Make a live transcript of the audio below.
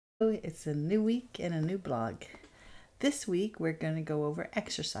It's a new week and a new blog. This week we're going to go over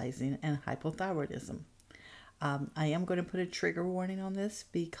exercising and hypothyroidism. I am going to put a trigger warning on this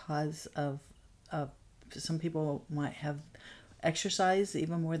because of some people might have exercise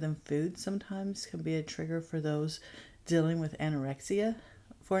even more than food sometimes can be a trigger for those dealing with anorexia,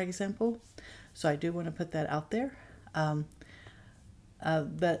 for example. So I do want to put that out there.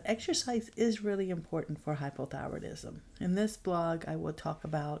 But exercise is really important for hypothyroidism. In this blog, I will talk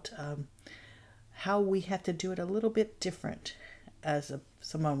about how we have to do it a little bit different as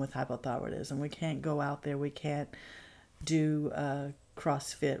someone with hypothyroidism. We can't go out there. We can't do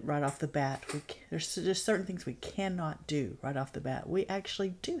CrossFit right off the bat. There's just certain things we cannot do right off the bat. We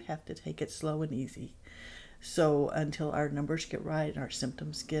actually do have to take it slow and easy. So until our numbers get right and our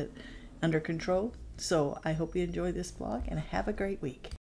symptoms get under control. So I hope you enjoy this blog and have a great week.